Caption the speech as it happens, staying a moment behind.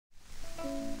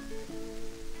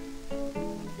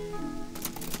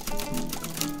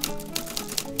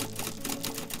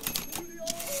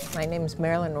My name is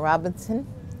Marilynne Robinson.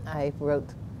 I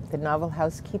wrote the novel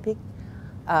Housekeeping,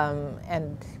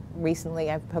 and recently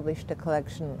I've published a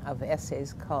collection of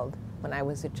essays called When I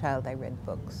Was a Child, I Read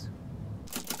Books.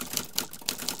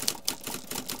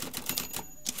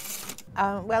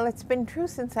 Well, it's been true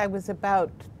since I was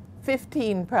about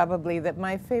 15, probably, that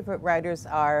my favorite writers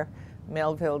are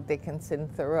Melville, Dickinson,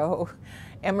 Thoreau,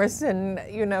 Emerson,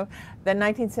 you know, the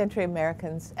 19th century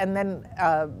Americans, and then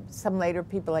some later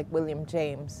people like William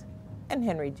James and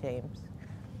Henry James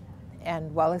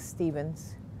and Wallace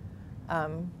Stevens.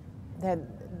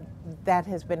 That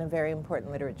has been a very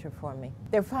important literature for me.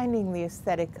 They're finding the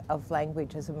aesthetic of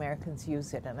language as Americans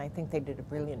use it, and I think they did a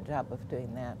brilliant job of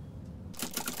doing that.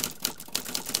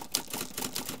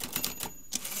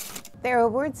 There are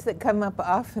words that come up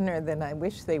oftener than I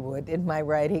wish they would in my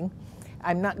writing.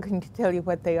 I'm not going to tell you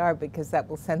what they are because that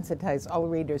will sensitize all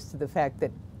readers to the fact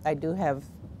that I do have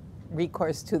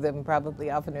recourse to them probably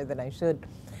oftener than I should.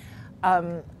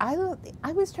 I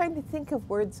was trying to think of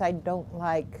words I don't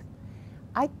like.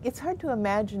 It's hard to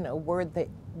imagine a word that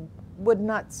would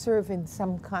not serve in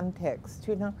some context,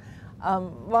 you know.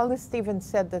 Wallace Stevens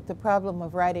said that the problem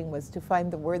of writing was to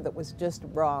find the word that was just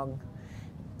wrong.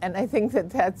 And I think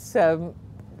that that's, you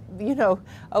know,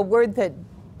 a word that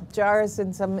jars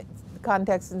in some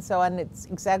context and so on. It's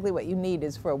exactly what you need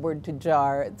is for a word to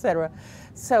jar, etc.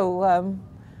 So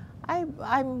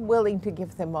I'm willing to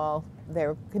give them all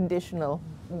their conditional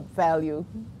value.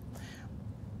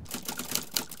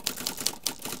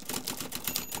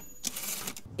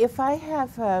 If I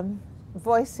have a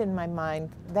voice in my mind,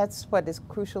 that's what is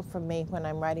crucial for me when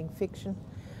I'm writing fiction.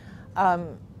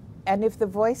 And if the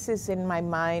voice is in my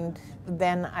mind,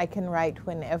 then I can write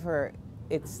whenever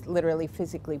it's literally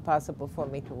physically possible for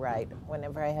me to write,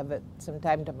 whenever I have some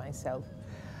time to myself.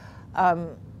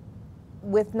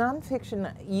 With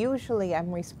nonfiction, usually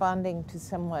I'm responding to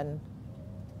someone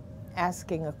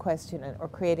asking a question or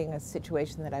creating a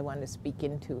situation that I want to speak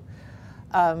into.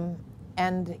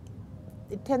 And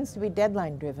it tends to be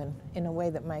deadline driven in a way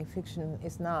that my fiction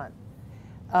is not.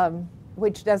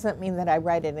 Which doesn't mean that I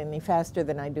write it any faster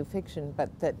than I do fiction, but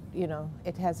that, you know,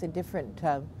 it has a different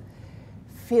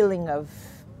feeling of,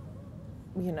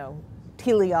 you know,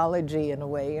 teleology in a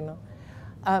way, you know.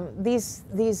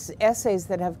 These essays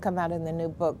that have come out in the new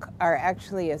book are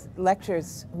actually as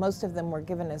lectures. Most of them were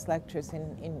given as lectures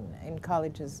in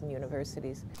colleges and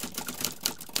universities.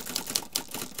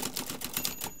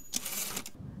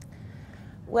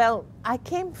 Well, I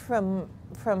came from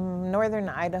northern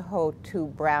Idaho to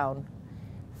Brown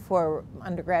for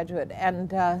undergraduate,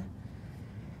 and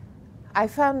I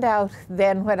found out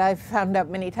then what I've found out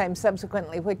many times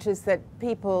subsequently, which is that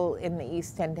people in the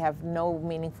East tend to have no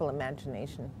meaningful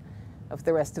imagination of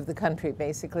the rest of the country,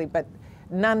 basically, but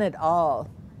none at all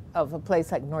of a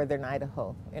place like northern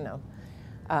Idaho, you know,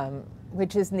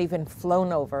 which isn't even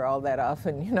flown over all that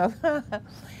often, you know.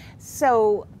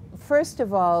 So, first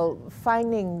of all,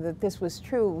 finding that this was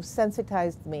true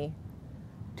sensitized me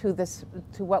to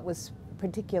what was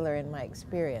particular in my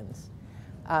experience.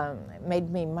 It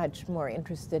made me much more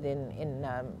interested in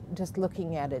just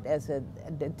looking at it as a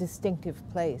distinctive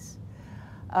place,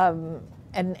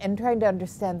 and trying to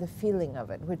understand the feeling of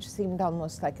it, which seemed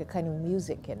almost like a kind of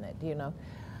music in it, you know.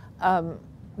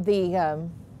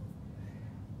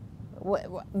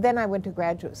 Then I went to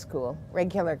graduate school,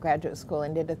 regular graduate school,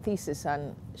 and did a thesis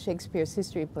on Shakespeare's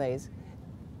history plays.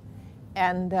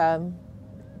 And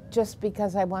just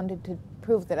because I wanted to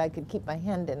prove that I could keep my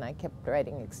hand in, I kept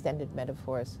writing extended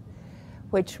metaphors,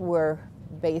 which were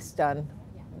based on,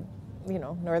 you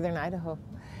know, northern Idaho.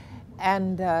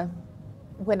 And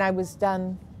when I was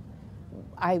done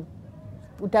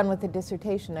with the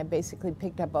dissertation, I basically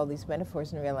picked up all these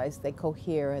metaphors and realized they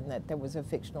cohere and that there was a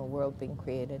fictional world being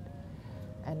created.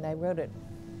 And I wrote it.